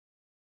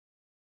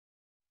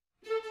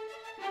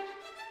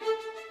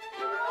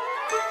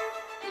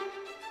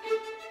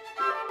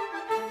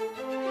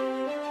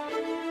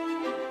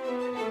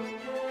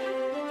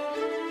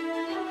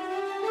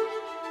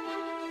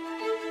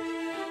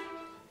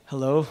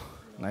Hello,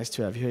 nice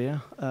to have you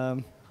here.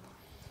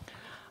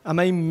 Am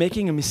I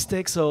making a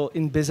mistake? So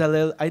in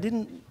Bezalel, I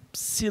didn't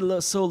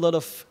saw a lot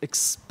of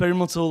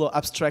experimental or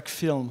abstract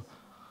film.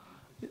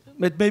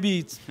 But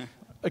maybe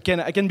I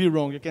can be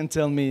wrong. You can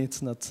tell me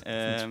it's not.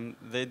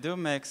 They do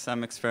make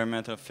some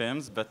experimental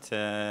films, but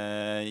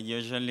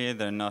usually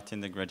they're not in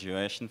the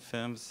graduation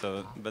films.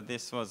 So, but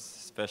this was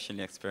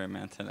especially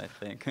experimental, I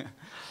think.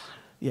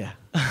 Yeah,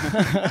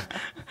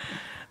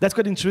 that's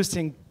quite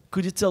interesting.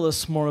 Could you tell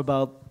us more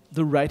about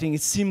the writing?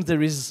 It seems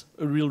there is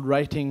a real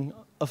writing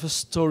of a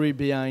story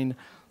behind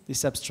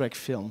this abstract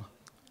film.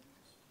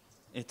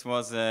 It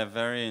was a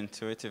very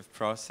intuitive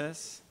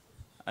process.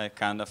 I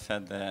kind of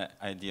had the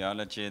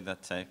ideology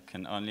that I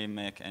can only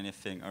make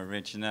anything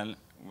original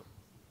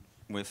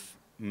with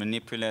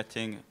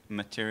manipulating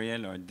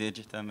material or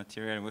digital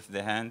material with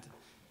the hand,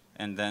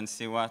 and then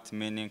see what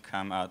meaning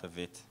come out of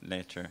it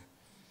later.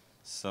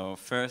 So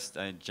first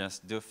I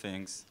just do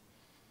things,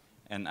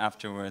 and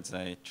afterwards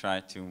I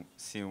try to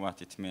see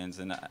what it means.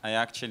 And I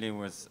actually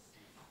was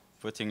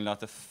putting a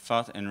lot of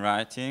thought in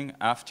writing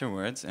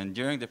afterwards and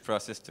during the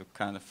process to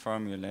kind of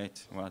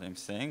formulate what I'm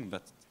saying,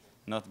 but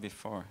not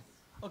before.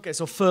 Okay,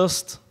 so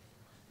first,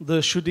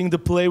 the shooting the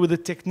play with the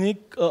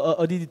technique,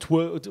 how did it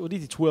work? How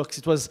did it work?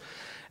 It was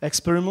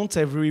experiment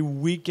every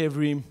week,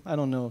 every, I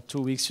don't know,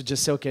 2 weeks. You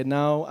just say, okay,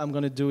 now I'm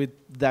going to do it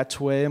that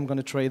way. I'm going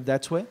to try it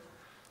that way.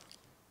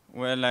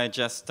 Well, I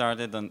just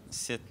started on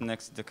sit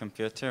next to the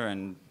computer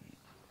and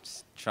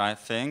try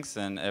things,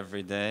 and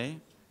every day,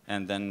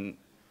 and then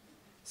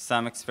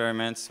some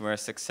experiments were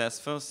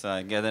successful, so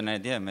I get an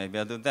idea, maybe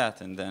I'll do that,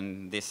 and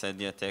then this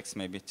idea takes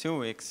maybe 2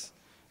 weeks,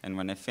 and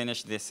when I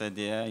finish this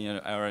idea,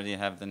 I already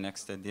have the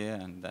next idea,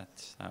 and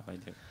that's how I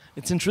do.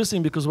 It's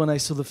interesting because when I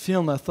saw the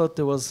film, I thought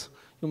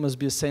you must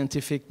be a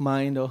scientific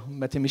mind or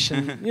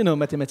mathematician,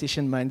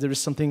 mathematician mind. There is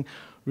something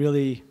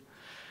really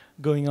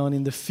going on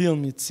in the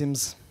film. It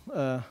seems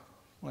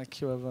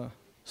like you have a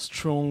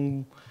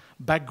strong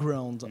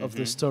background of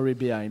the story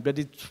behind, but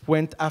it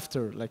went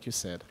after, like you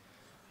said.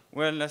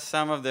 Well,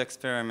 some of the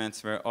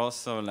experiments were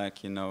also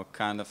like,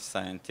 kind of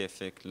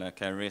scientific.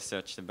 Like I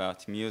researched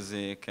about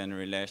music and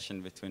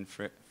relation between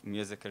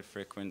musical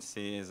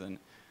frequencies, and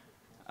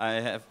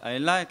I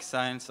like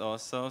science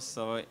also,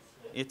 so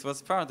it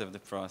was part of the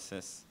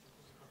process.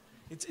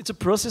 It's a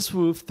process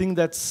we think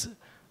that's,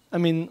 I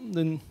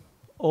mean,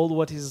 all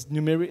what is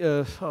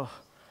numeric.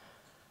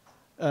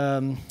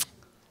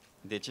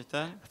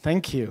 Digital?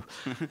 Thank you.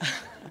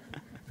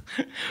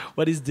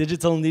 What is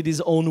digital need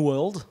his own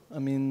world. I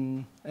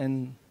mean,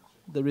 and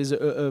there is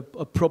a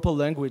proper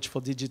language for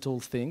digital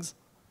things.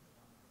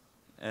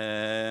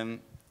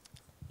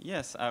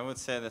 Yes, I would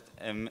say that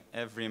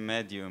every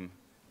medium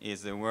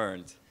is a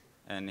world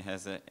and it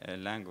has a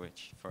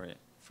language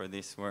for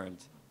this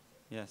world.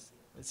 Yes.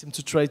 It seems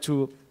to try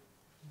to,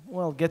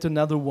 get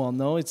another one.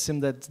 No, it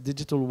seems that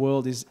digital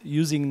world is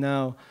using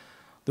now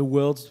the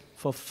world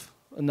for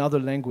another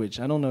language.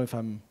 I don't know if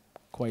I'm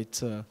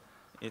quite.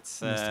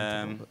 It's.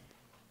 I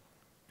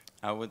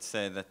would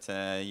say that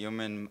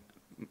human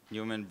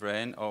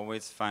brain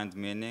always finds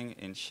meaning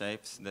in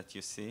shapes that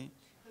you see.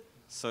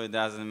 So it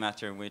doesn't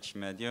matter which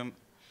medium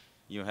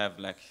you have.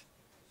 Like,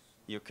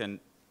 you can,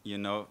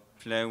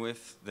 play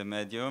with the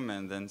medium,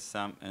 and then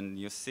and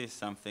you see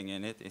something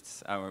in it.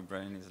 It's our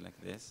brain is like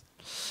this.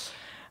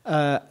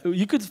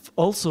 You could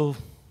also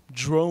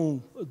draw.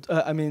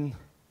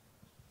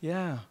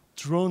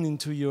 Drawn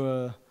into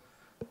your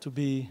to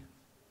be.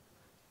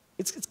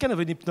 It's kind of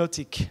an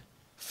hypnotic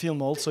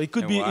film also. It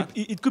could be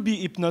it could be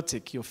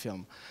hypnotic, your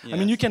film. Yes. I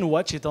mean, you can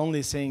watch it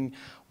only saying,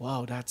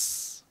 "Wow,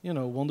 that's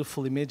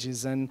wonderful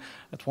images." And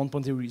at one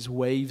point there is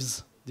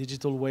waves,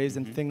 digital waves,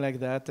 and things like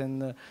that.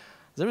 And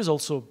there is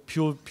also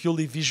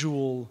purely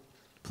visual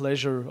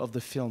pleasure of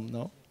the film.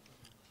 No.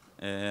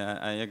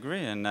 I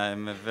agree, and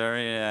I'm a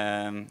very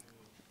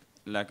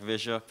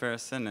visual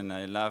person, and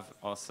I love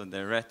also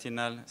the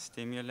retinal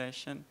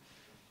stimulation.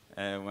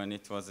 When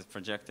it was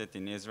projected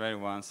in Israel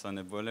once on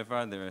a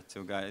boulevard, there were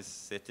 2 guys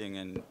sitting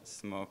and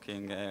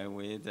smoking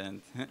weed,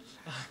 and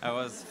I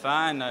was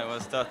fine. I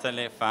was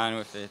totally fine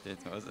with it.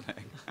 It was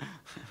like.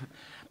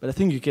 But I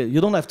think you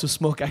don't have to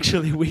smoke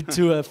actually weed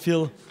to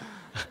feel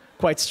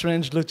quite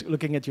strange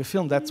looking at your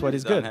film. That's what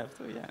is good. You don't have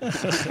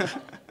to,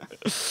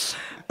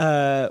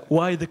 yeah.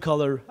 Why the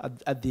color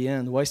at the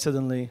end? Why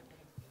suddenly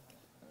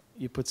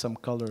you put some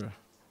color?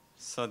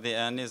 So the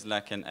end is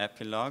like an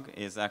epilogue,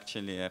 is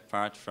actually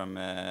apart from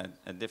a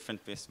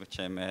different piece which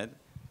I made.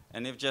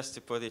 And if just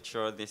to put it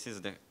short, this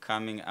is the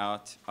coming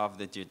out of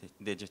the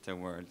digital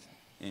world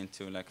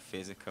into like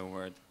physical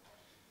world.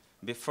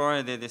 Before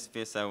I did this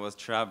piece, I was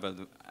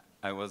troubled.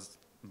 I was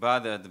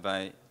bothered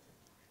by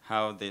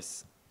how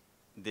this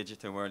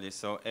digital world is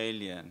so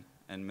alien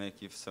and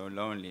make you so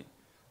lonely.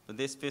 But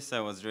this piece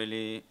I was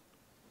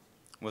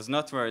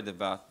not worried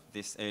about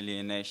this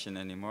alienation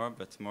anymore,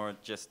 but more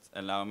just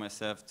allow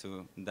myself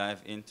to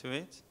dive into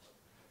it.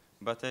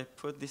 But I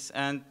put this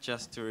end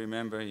just to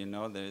remember,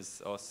 there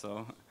is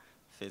also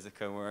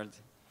physical world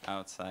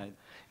outside.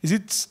 Is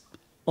it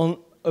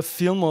a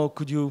film, or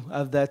could you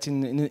have that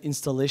in an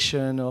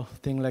installation or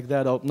thing like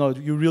that? Or no,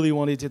 you really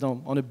wanted it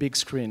on a big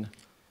screen?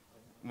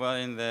 Well,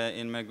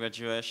 in my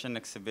graduation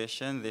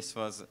exhibition, this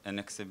was an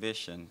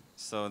exhibition.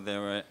 So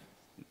there were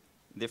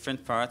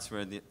different parts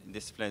were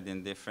displayed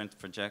in different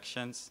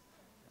projections,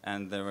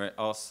 and there were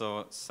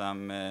also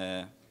some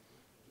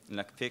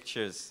like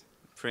pictures,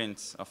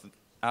 prints of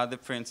other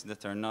prints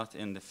that are not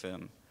in the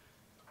film.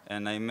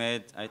 And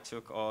I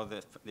took all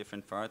the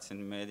different parts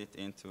and made it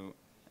into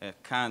a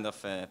kind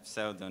of a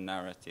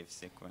pseudo-narrative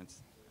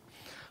sequence.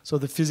 So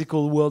the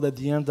physical world at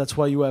the end, that's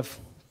why you have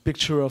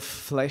picture of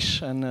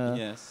flesh and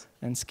Yes.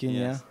 and skin,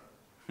 Yes.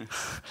 yeah.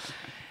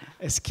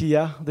 Est-ce qu'il y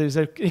a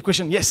any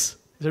question? Yes,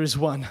 there is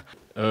one.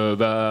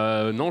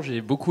 Non,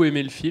 j'ai beaucoup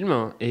aimé le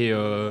film et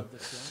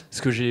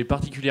ce que j'ai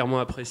particulièrement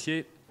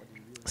apprécié,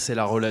 c'est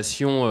la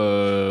relation,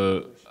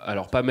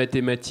 alors pas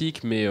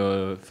mathématique, mais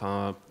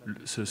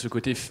ce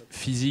côté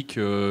physique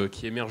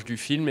qui émerge du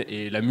film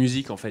et la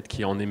musique en fait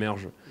qui en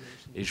émerge.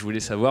 Et je voulais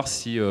savoir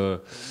si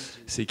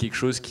c'est quelque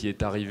chose qui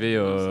est arrivé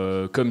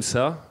comme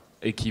ça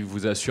et qui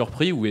vous a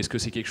surpris, ou est-ce que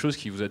c'est quelque chose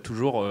qui vous a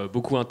toujours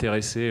beaucoup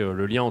intéressé,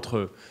 le lien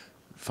entre,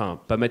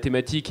 pas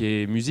mathématiques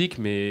et musique,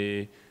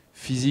 mais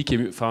physique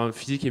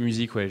et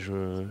musique, ouais,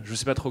 je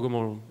sais pas trop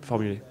comment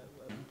formuler.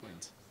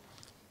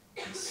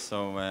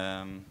 So,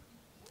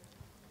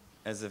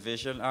 as a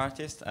visual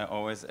artist, I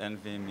always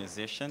envy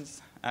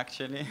musicians,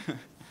 actually,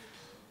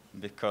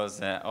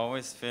 because I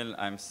always feel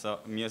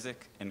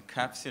music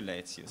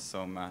encapsulates you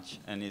so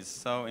much and is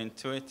so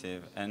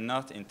intuitive and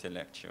not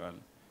intellectual.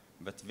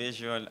 But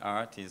visual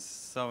art is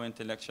so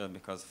intellectual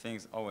because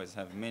things always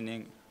have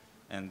meaning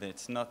and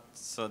it's not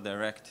so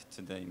direct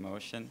to the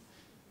emotion.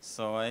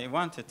 So I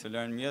wanted to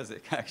learn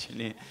music,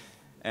 actually.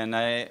 And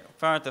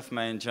part of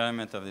my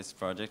enjoyment of this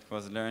project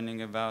was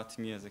learning about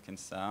music and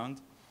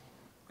sound.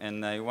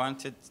 And I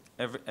wanted,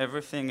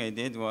 everything I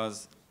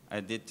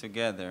did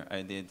together.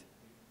 I did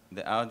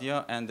the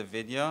audio and the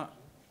video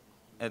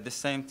at the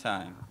same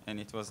time. And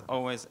it was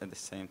always at the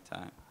same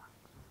time.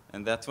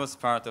 And that was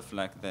part of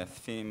like the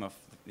theme of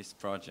this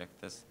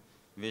project, as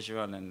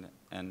visual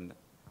and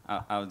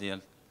audio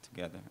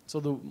together. So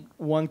the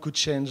one could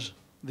change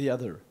the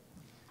other.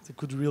 They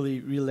could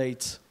really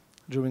relate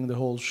during the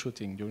whole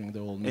shooting, during the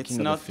whole making of the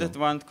film. It's not that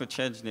one could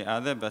change the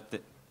other, but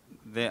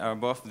they are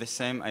both the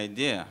same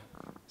idea.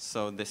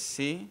 So the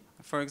C,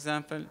 for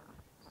example,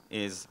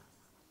 is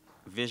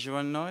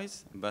visual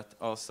noise, but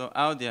also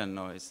audio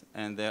noise.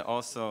 And they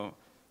also,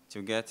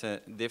 to get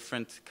a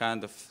different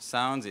kind of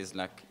sounds, is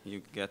like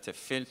you get a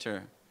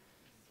filter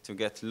to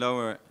get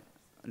lower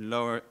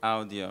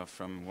audio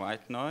from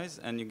white noise,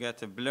 and you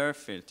get a blur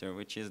filter,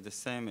 which is the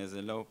same as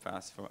a low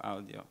pass for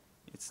audio.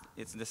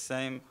 It's the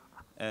same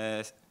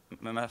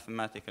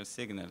mathematical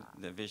signal,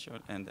 the visual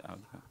and the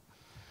audio.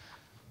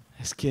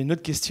 Est-ce qu'il y a une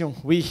autre question?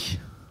 Oui.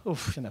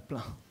 Ouf, il y en a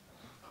plein.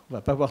 On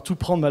va pas pouvoir tout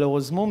prendre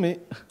malheureusement, mais...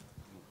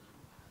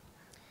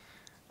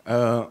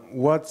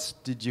 What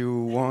did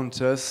you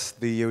want us,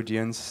 the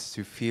audience,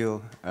 to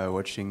feel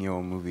watching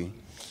your movie?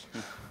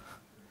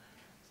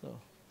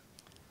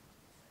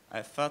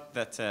 I thought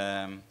that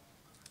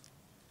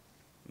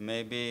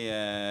maybe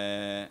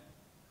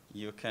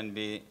you can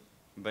be,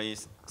 by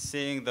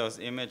seeing those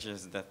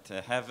images that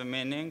have a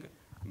meaning,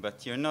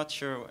 but you're not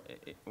sure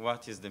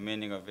what is the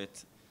meaning of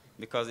it,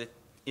 because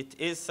it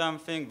is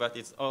something, but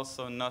it's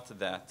also not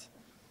that.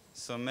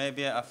 So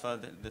maybe I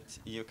thought that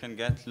you can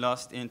get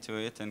lost into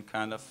it and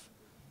kind of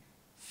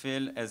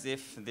feel as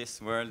if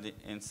this world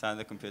inside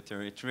the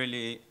computer, it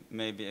really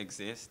maybe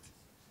exists.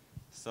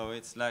 So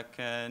it's like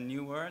a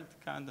new world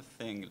kind of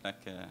thing,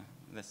 like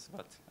that's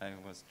what I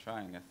was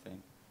trying, I think.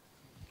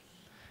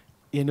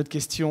 Il y a une autre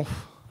question.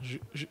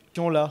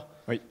 Là.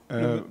 Oui,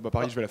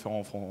 pareil, je vais la faire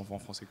en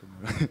français.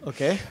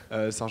 Ok.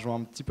 Ça rejoint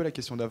un petit peu la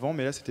question d'avant,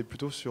 mais là c'était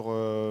plutôt sur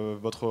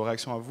votre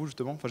réaction à vous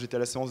justement. Enfin, j'étais à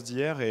la séance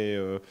d'hier et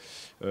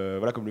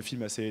voilà, comme le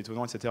film est assez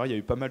étonnant, etc. Il y a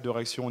eu pas mal de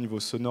réactions au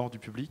niveau sonore du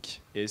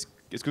public. Et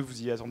est-ce que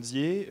vous y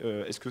attendiez?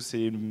 Est-ce que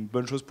c'est une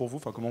bonne chose pour vous?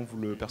 Enfin, comment vous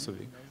le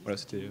percevez? Voilà,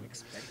 c'était.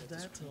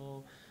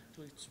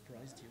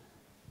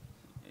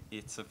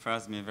 It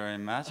surprised me very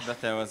much,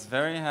 but I was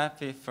very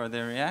happy for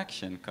the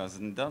reaction, because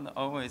you don't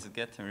always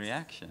get a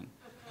reaction.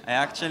 I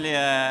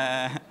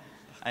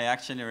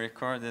actually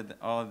recorded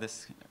all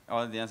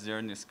the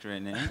journey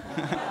screening.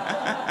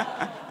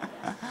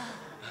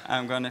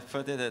 I'm going to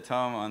put it at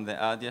home on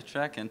the audio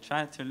track and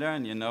try to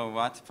learn,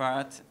 what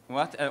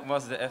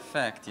was the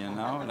effect,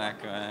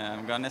 like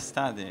I'm going to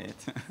study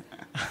it.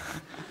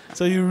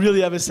 So you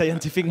really have a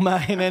scientific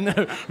mind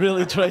and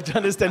really try to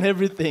understand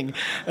everything.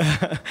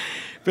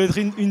 Peut-être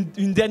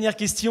une dernière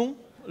question,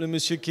 le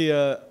monsieur qui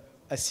est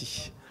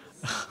assis.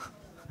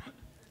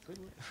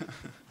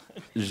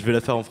 Je vais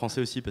la faire en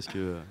français aussi parce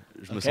que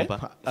je me sens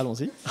pas.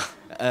 Allons-y.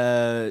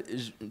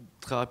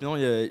 Très rapidement,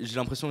 j'ai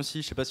l'impression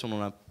aussi, je sais pas si on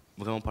en a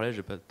vraiment parlé,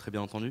 j'ai pas très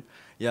bien entendu,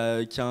 qu'il y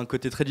a un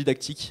côté très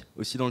didactique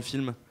aussi dans le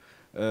film.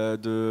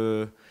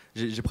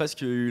 J'ai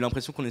presque eu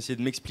l'impression qu'on essayait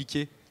de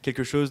m'expliquer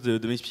quelque chose,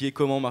 de m'expliquer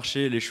comment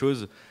marchaient les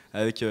choses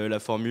avec la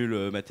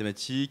formule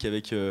mathématique,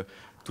 avec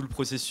tout le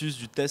processus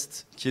du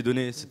test qui est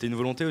donné. C'était une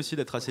volonté aussi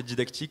d'être assez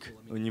didactique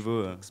au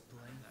niveau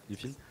du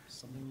film.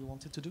 Something you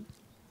wanted to do?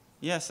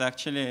 Yes,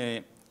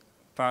 actually,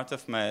 part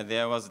of my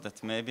idea was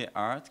that maybe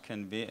art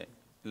can be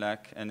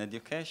like an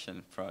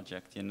education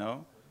project, you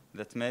know?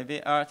 That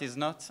maybe art is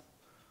not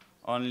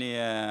only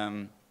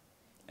a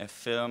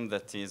film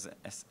that is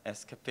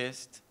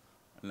escapist,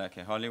 like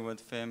a Hollywood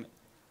film,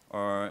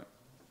 or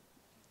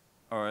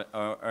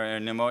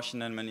an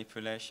emotional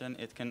manipulation.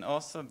 It can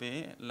also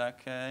be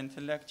like an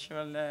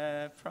intellectual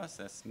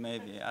process,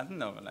 maybe. I don't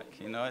know, like,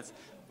 you know, it's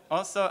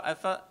also,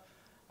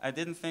 I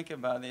didn't think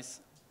about this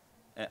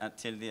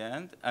until the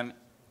end. I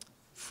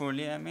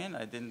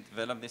didn't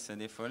develop this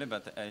idea fully,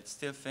 but I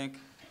still think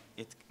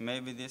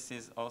maybe this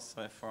is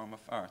also a form of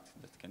art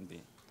that can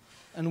be.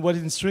 And what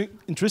is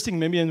interesting,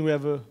 maybe, and we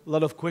have a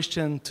lot of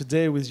questions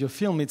today with your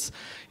film,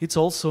 it's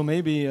also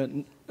maybe,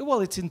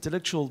 well, it's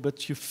intellectual,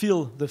 but you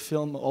feel the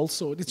film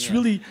also. It's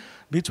really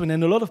between,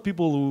 and a lot of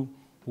people who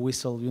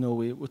whistle, you know,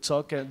 we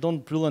talk,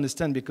 don't really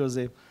understand because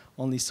they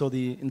only saw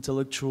the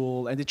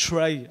intellectual, and they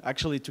try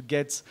actually to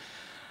get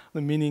the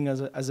meaning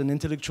as an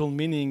intellectual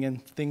meaning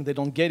and think they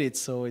don't get it,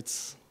 so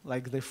it's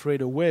like they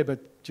fade away, but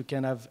you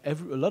can have a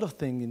lot of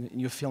things in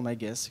your film, I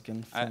guess. You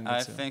can.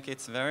 I think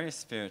it's very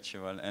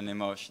spiritual and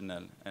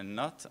emotional, and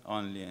not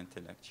only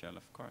intellectual.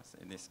 Of course,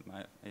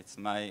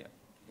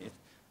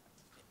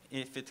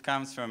 if it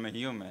comes from a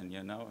human,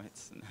 you know,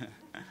 it's.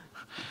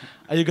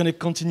 Are you going to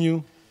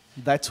continue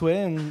that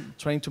way and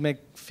trying to make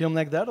film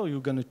like that, or are you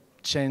going to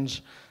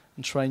change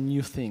and try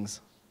new things?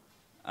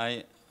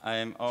 I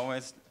am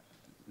always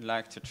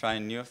like to try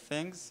new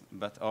things,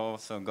 but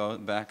also go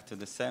back to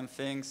the same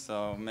thing.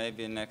 So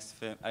maybe next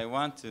film, I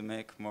want to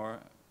make more,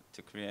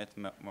 to create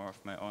more of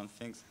my own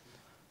things.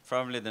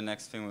 Probably the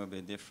next thing will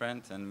be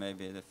different, and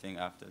maybe the thing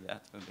after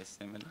that will be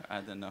similar. I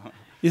don't know.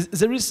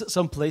 There is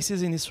some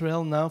places in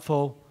Israel now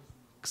for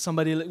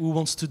somebody who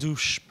wants to do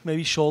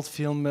maybe short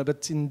film,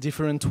 but in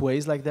different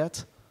ways like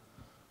that?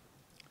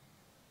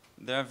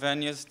 There are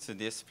venues to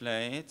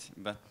display it,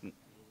 but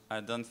I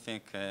don't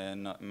think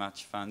not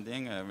much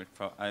funding.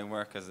 I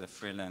work as a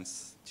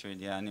freelance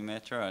 3D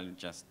animator. I'll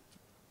just,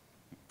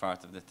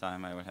 part of the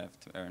time I will have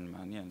to earn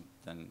money and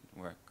then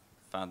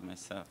fund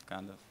myself,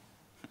 kind of.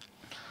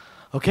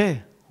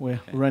 Okay, we're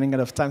running out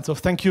of time, so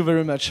thank you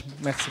very much.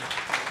 Merci.